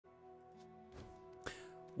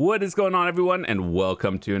What is going on, everyone, and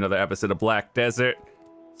welcome to another episode of Black Desert.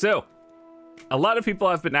 So, a lot of people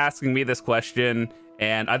have been asking me this question,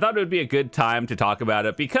 and I thought it would be a good time to talk about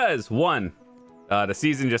it because, one, the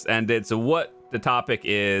season just ended, so what the topic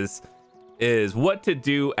is what to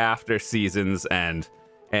do after seasons end.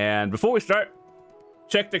 And before we start,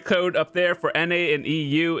 check the code up there for NA and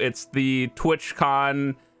EU. It's the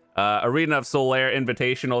TwitchCon Arena of Solaire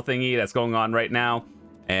Invitational thingy that's going on right now.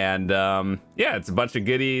 And yeah, it's a bunch of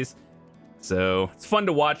goodies, so it's fun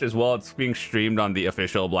to watch as well. It's being streamed on the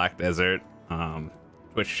official Black Desert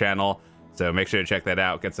Twitch channel, so make sure to check that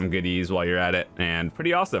out, get some goodies while you're at it, and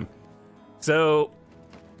pretty awesome. So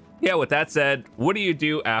yeah, with that said, what do you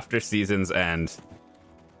do after seasons end?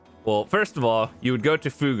 Well, first of all, you would go to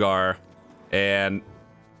Fugar, and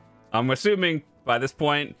I'm assuming by this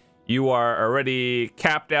point you are already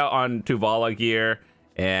capped out on Tuvala gear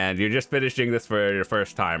and you're just finishing this for your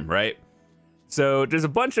first time, right? So there's a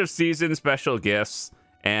bunch of season special gifts,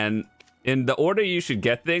 and in the order you should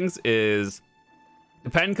get things is the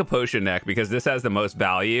Pen Kaposha neck, because this has the most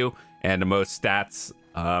value and the most stats,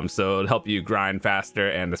 so it'll help you grind faster,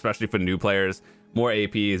 and especially for new players, more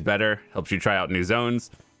AP is better, helps you try out new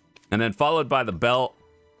zones. And then followed by the belt,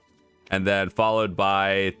 and then followed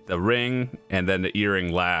by the ring, and then the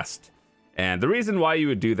earring last. And the reason why you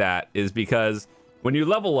would do that is because when you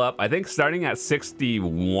level up, I think starting at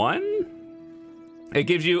 61, it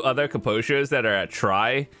gives you other Kaposhas that are at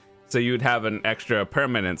try, so you'd have an extra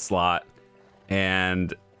permanent slot,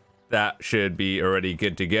 and that should be already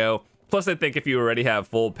good to go. Plus, I think if you already have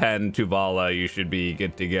full Pen Tuvala, you should be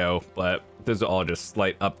good to go, but those are all just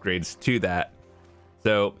slight upgrades to that.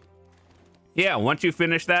 So yeah, once you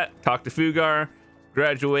finish that, talk to Fugar,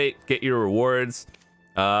 graduate, get your rewards.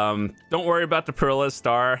 Don't worry about the Perla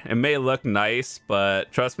Star. It may look nice,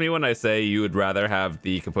 but trust me when I say you would rather have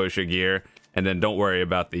the Kaposha gear, and then don't worry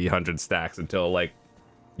about the 100 stacks until, like,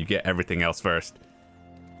 you get everything else first.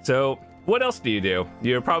 So what else do you do?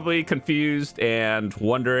 You're probably confused and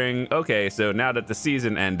wondering, okay, so now that the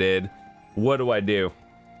season ended, what do I do?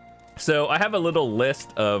 So I have a little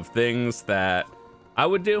list of things that I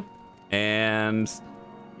would do. And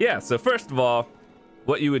yeah, so first of all,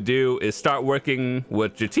 what you would do is start working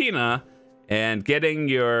with Jetina and getting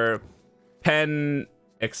your pen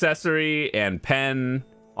accessory and pen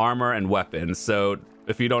armor and weapons. So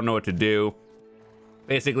if you don't know what to do,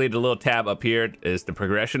 basically the little tab up here is the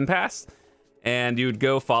progression pass, and you would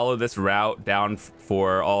go follow this route down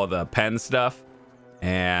for all the pen stuff,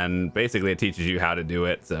 and basically it teaches you how to do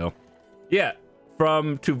it. So yeah,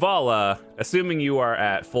 from Tuvala, assuming you are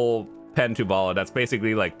at full Pen Tuvala, that's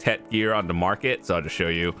basically like Tet gear on the market, so I'll just show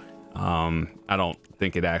you. I don't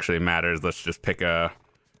think it actually matters. Let's just pick a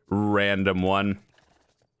random one.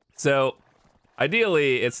 So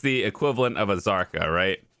ideally it's the equivalent of a Zarka,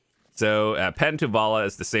 right? So Pen Tuvala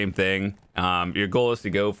is the same thing. Your goal is to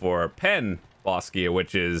go for Pen boss gear,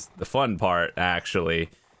 which is the fun part, actually.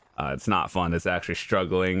 It's not fun, it's actually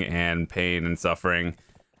struggling and pain and suffering.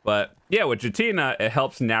 But yeah, with Jetina, it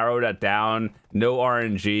helps narrow that down. No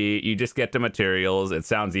RNG, you just get the materials. It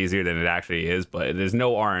sounds easier than it actually is, but it is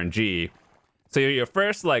no RNG. So your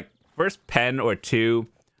first pen or two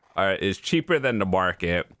is cheaper than the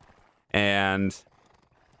market, and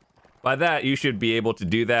by that you should be able to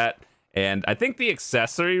do that. And I think the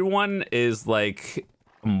accessory one is like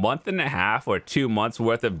a month and a half or 2 months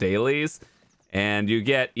worth of dailies, and you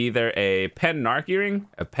get either a Pen Narc earring,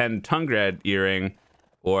 a Pen Tungred earring,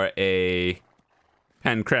 or a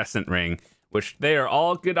Pen Crescent ring, which they are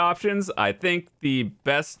all good options. I think the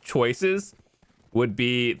best choices would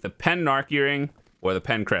be the Pen Narc earring or the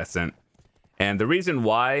Pen Crescent. And the reason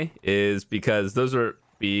why is because those would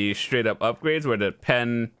be straight up upgrades, where the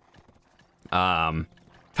Pen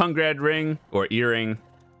Tungred ring, or earring,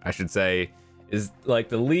 I should say, is like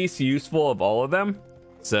the least useful of all of them.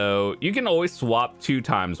 So you can always swap 2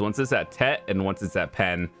 times. Once it's at Tet and once it's at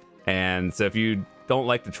Pen. And so if you don't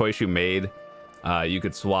like the choice you made, you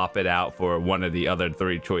could swap it out for one of the other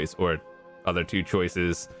 3 choice or other 2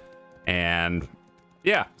 choices. And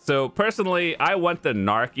yeah, so personally I went the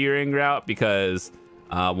Narc earring route because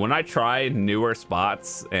when I try newer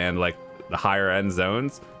spots and like the higher end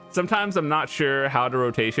zones, sometimes I'm not sure how the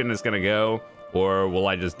rotation is gonna go, or will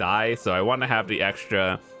I just die. So I want to have the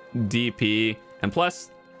extra DP, and plus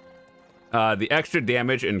the extra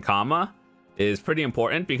damage in Kama is pretty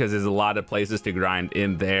important because there's a lot of places to grind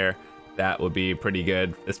in there. That would be pretty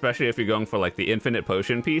good, especially if you're going for like the infinite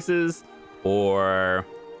potion pieces, or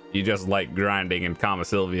you just like grinding in Kama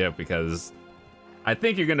Sylvia, because I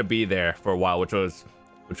think you're gonna be there for a while, which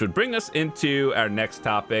would bring us into our next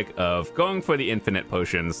topic of going for the infinite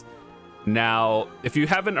potions. Now, if you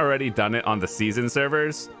haven't already done it on the season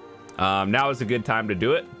servers, now is a good time to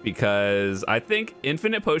do it, because I think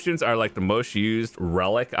infinite potions are like the most used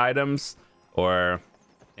relic items or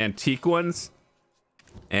antique ones.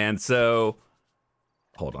 And so,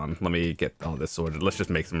 hold on, let me get all this sorted. Let's just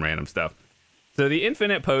make some random stuff. So the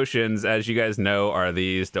infinite potions, as you guys know, are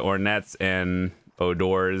the Ornets and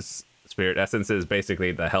Odor's spirit essences,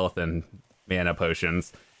 basically the health and mana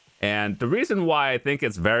potions. And the reason why I think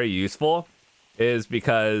it's very useful is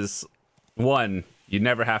because, one, you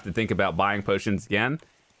never have to think about buying potions again.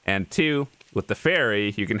 And two, with the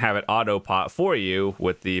fairy, you can have it auto pot for you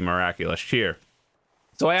with the miraculous cheer.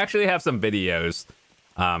 So I actually have some videos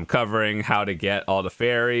covering how to get all the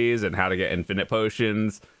fairies and how to get infinite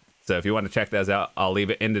potions. So if you want to check those out, I'll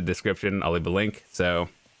leave it in the description. I'll leave a link. So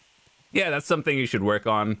yeah, that's something you should work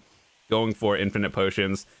on, going for infinite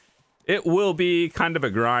potions. It will be kind of a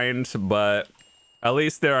grind, but at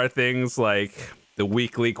least there are things like the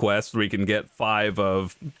weekly quest where you can get 5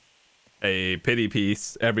 of a pity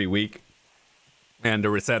piece every week. And the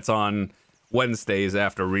resets on Wednesdays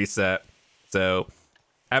after reset. So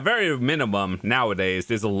at very minimum, nowadays,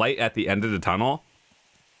 there's a light at the end of the tunnel.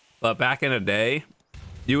 But back in the day,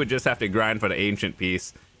 you would just have to grind for the ancient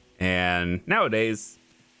piece. And nowadays,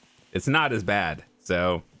 it's not as bad.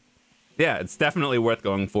 So yeah, it's definitely worth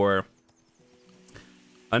going for.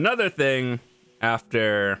 Another thing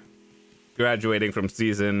after graduating from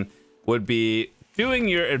season would be doing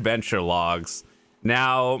your adventure logs.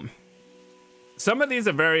 Now, some of these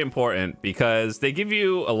are very important because they give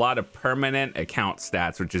you a lot of permanent account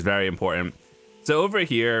stats, which is very important. So over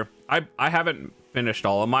here, I haven't finished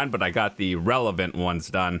all of mine, but I got the relevant ones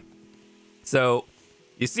done. So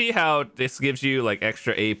you see how this gives you like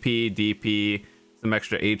extra AP, DP, some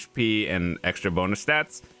extra HP, and extra bonus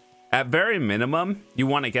stats. At very minimum, you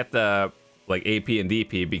want to get the like AP and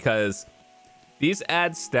DP because these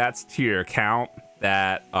add stats to your account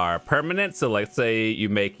that are permanent. So let's say you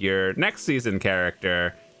make your next season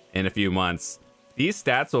character in a few months. These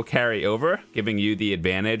stats will carry over, giving you the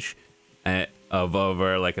advantage of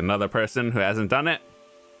over like another person who hasn't done it.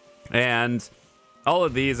 And all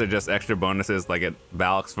of these are just extra bonuses, like it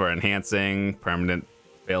Valks for enhancing, permanent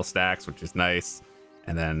fail stacks, which is nice,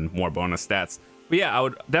 and then more bonus stats. But yeah, I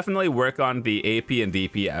would definitely work on the AP and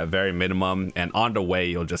DP at a very minimum, and on the way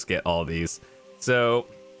you'll just get all these. So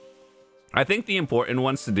I think the important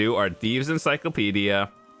ones to do are Thieves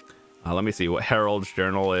Encyclopedia. Let me see what Herald's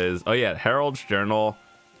Journal is. Oh yeah, Herald's Journal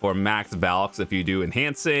for max Valks if you do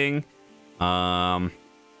enhancing. The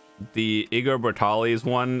Igor Bertali's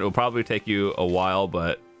one will probably take you a while,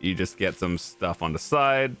 but you just get some stuff on the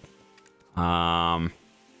side. I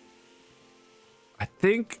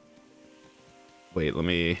think... Wait, let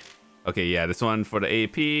me... Okay, yeah, this one for the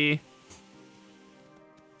AP.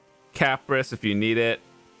 Capris if you need it.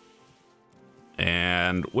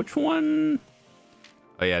 And which one?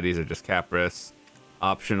 Oh yeah, these are just Capris.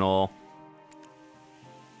 Optional.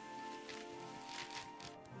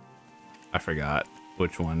 I forgot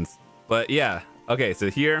which ones. But yeah, okay, so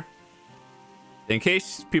here, in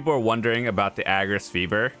case people are wondering about the Agris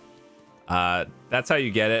Fever, that's how you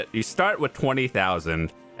get it. You start with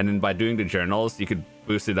 20,000, and then by doing the journals, you could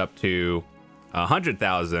boost it up to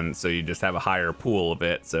 100,000, so you just have a higher pool of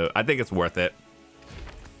it. So I think it's worth it.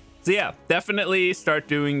 So yeah, definitely start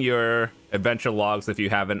doing your adventure logs if you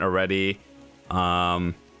haven't already.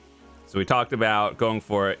 So we talked about going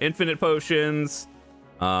for infinite potions,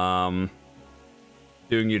 doing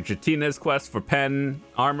your Jetina's quest for pen,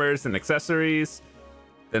 armors, and accessories.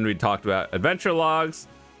 Then we talked about adventure logs.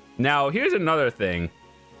 Now, here's another thing.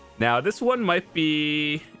 Now, this one might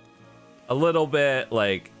be a little bit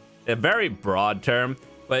like a very broad term,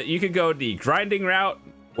 but you could go the grinding route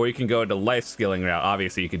or you can go the life skilling route.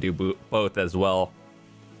 Obviously, you could do both as well.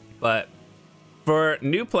 But for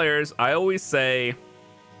new players, I always say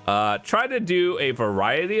try to do a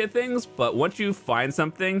variety of things, but once you find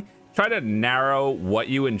something, try to narrow what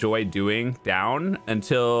you enjoy doing down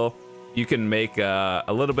until you can make a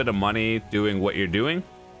little bit of money doing what you're doing.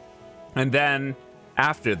 And then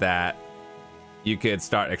after that, you could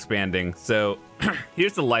start expanding. So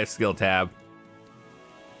here's the life skill tab.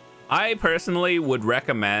 I personally would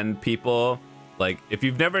recommend people, like, if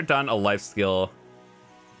you've never done a life skill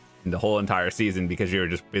in the whole entire season because you're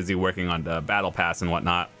just busy working on the battle pass and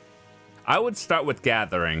whatnot, I would start with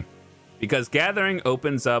gathering, because gathering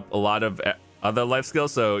opens up a lot of other life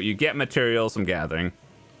skills. So you get materials from gathering.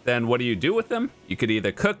 Then what do you do with them? You could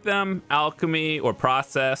either cook them, alchemy, or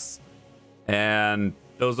process, and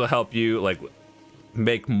those will help you like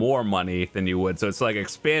make more money than you would. So it's like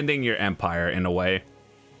expanding your empire in a way.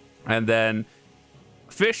 And then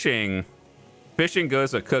Fishing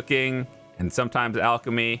goes with cooking and sometimes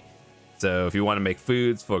alchemy. So if you want to make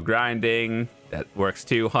foods for grinding, that works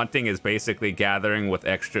too. Hunting is basically gathering with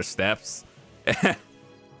extra steps.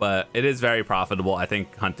 But it is very profitable. I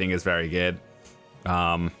think hunting is very good.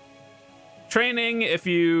 Training, if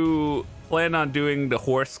you plan on doing the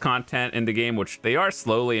horse content in the game, which they are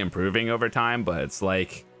slowly improving over time, but it's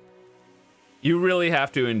like you really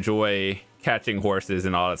have to enjoy catching horses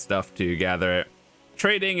and all that stuff to gather it.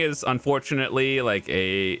 Trading is unfortunately like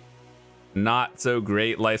a not so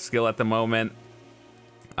great life skill at the moment.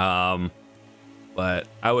 But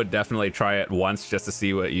I would definitely try it once just to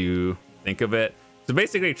see what you think of it. So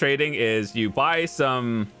basically trading is you buy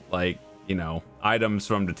some, like, you know, items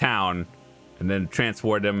from the town and then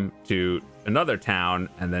transport them to another town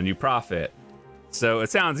and then you profit. So it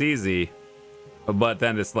sounds easy, but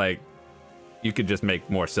then it's like you could just make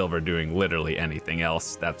more silver doing literally anything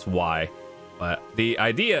else. That's why. But the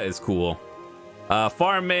idea is cool.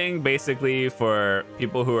 Farming, basically for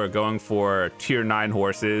people who are going for tier 9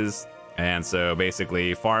 horses. And so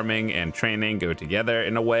basically farming and training go together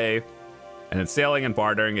in a way. And then sailing and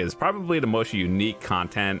bartering is probably the most unique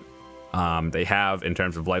content they have in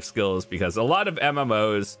terms of life skills, because a lot of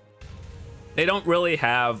MMOs, they don't really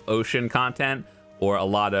have ocean content or a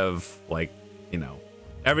lot of, like, you know,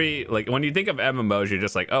 like when you think of MMOs, you're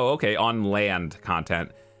just like, oh, okay, on land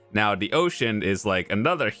content. Now the ocean is like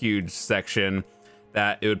another huge section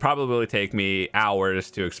that it would probably take me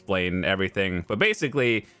hours to explain everything. But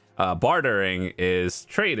basically, bartering is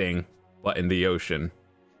trading, but in the ocean.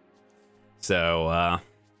 So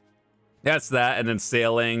that's that. And then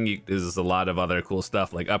sailing, there's a lot of other cool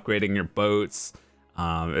stuff like upgrading your boats.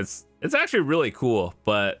 It's actually really cool,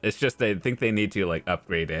 but it's just I think they need to like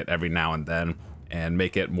upgrade it every now and then and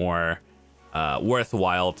make it more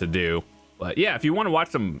worthwhile to do. But yeah, if you want to watch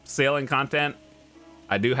some sailing content,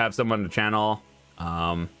 I do have some on the channel.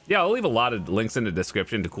 Yeah, I'll leave a lot of links in the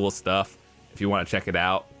description to cool stuff if you want to check it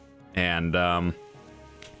out. And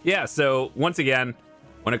yeah, so once again,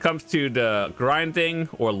 when it comes to the grinding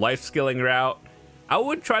or life skilling route, I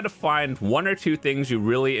would try to find 1 or 2 things you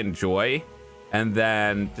really enjoy and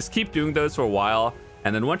then just keep doing those for a while.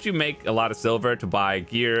 And then once you make a lot of silver to buy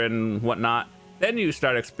gear and whatnot, then you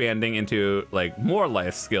start expanding into like more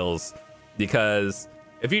life skills. Because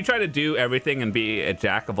if you try to do everything and be a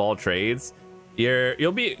jack of all trades,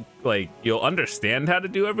 you'll be like, you'll understand how to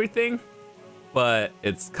do everything, but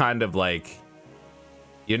it's kind of like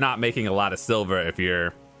you're not making a lot of silver if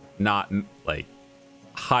you're not like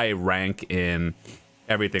high rank in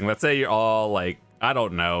everything. Let's say you're all like, I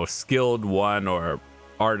don't know, skilled 1 or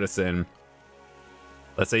artisan.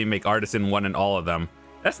 Let's say you make artisan 1 in all of them.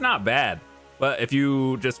 That's not bad. But if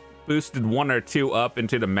you just boosted 1 or 2 up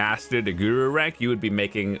into the master to guru rank, you would be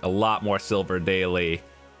making a lot more silver daily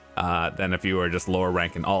than if you were just lower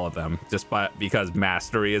rank in all of them, just because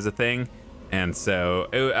mastery is a thing. And so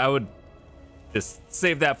I would just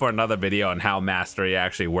save that for another video on how mastery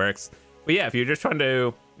actually works. But yeah, if you're just trying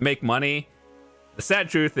to make money, the sad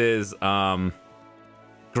truth is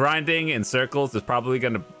grinding in circles is probably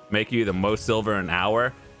going to make you the most silver an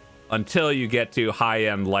hour until you get to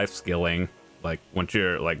high-end life skilling, like once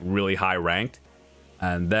you're like really high ranked.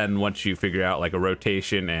 And then once you figure out like a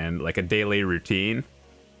rotation and like a daily routine,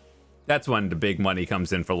 that's when the big money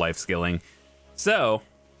comes in for life skilling. So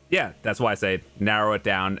yeah, that's why I say narrow it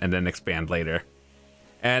down and then expand later.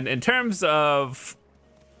 And in terms of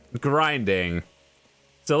grinding,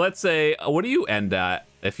 so let's say, what do you end at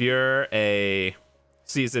if you're a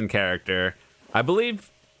seasoned character? I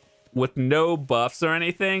believe with no buffs or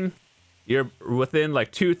anything, you're within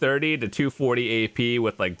like 230 to 240 AP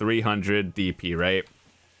with like 300 DP, right?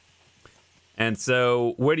 And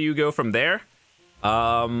so where do you go from there?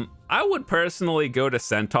 I would personally go to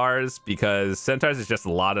Centaurs, because Centaurs is just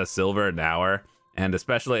a lot of silver an hour, and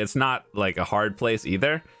especially it's not like a hard place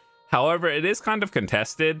either. However, it is kind of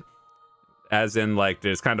contested, as in like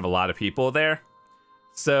there's kind of a lot of people there.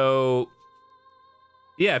 So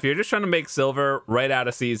yeah, if you're just trying to make silver right out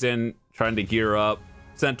of season, trying to gear up,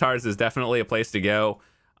 Centaurs is definitely a place to go.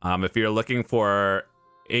 If you're looking for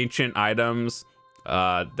ancient items,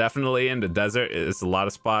 definitely in the desert is a lot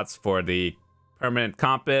of spots for the permanent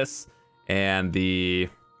compass and the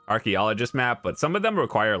archaeologist map, but some of them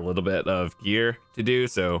require a little bit of gear to do,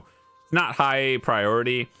 so it's not high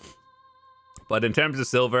priority. But in terms of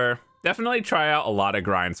silver, definitely try out a lot of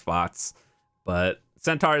grind spots, but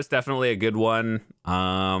Centaur is definitely a good one.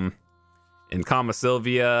 In Kama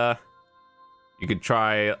Sylvia, you could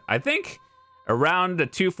try, I think, around the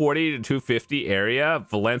 240 to 250 area.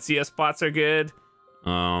 Valencia spots are good.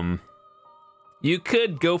 You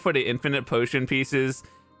could go for the infinite potion pieces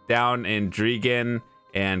down in Drigan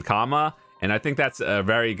and Kama, and I think that's a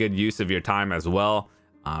very good use of your time as well.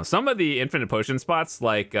 Some of the infinite potion spots,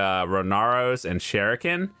 like Ronaros and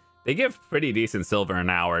Shuriken, they give pretty decent silver an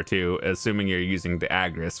hour too, assuming you're using the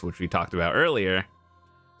Agris, which we talked about earlier.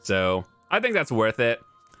 So I think that's worth it.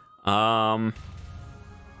 So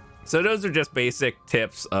those are just basic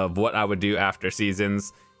tips of what I would do after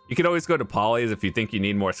seasons. You can always go to polys if you think you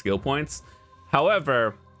need more skill points.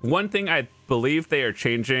 However, one thing I believe they are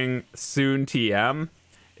changing soon TM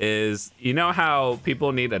is, you know how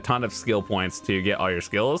people need a ton of skill points to get all your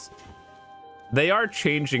skills? They are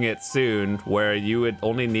changing it soon where you would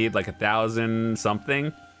only need like 1,000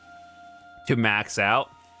 something to max out,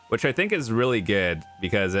 which I think is really good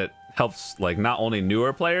because it helps like not only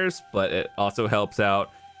newer players, but it also helps out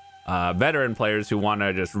veteran players who want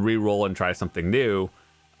to just re-roll and try something new.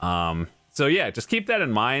 So yeah, just keep that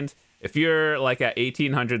in mind. If you're like at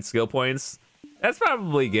 1,800 skill points, that's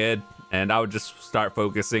probably good. And I would just start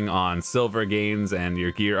focusing on silver gains and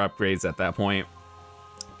your gear upgrades at that point.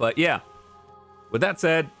 But yeah, with that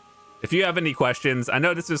said, if you have any questions, I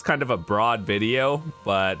know this is kind of a broad video,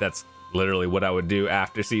 but that's literally what I would do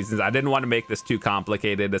after seasons. I didn't want to make this too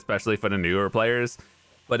complicated, especially for the newer players.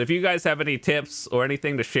 But if you guys have any tips or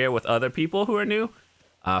anything to share with other people who are new,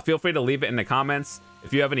 feel free to leave it in the comments.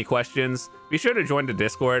 If you have any questions, be sure to join the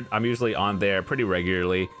Discord. I'm usually on there pretty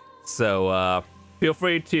regularly. So feel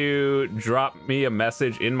free to drop me a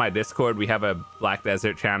message in my Discord. We have a Black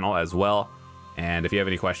Desert channel as well. And if you have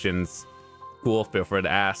any questions, cool, feel free to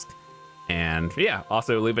ask. And yeah,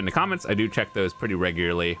 also leave it in the comments. I do check those pretty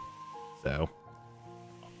regularly. So,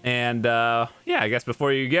 and yeah, I guess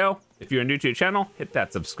before you go, if you're new to the channel, hit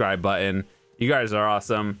that subscribe button. You guys are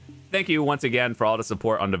awesome. Thank you once again for all the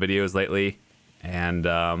support on the videos lately. And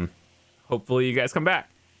hopefully you guys come back.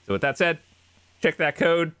 So with that said, check that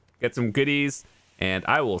code, get some goodies, and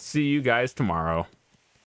I will see you guys tomorrow.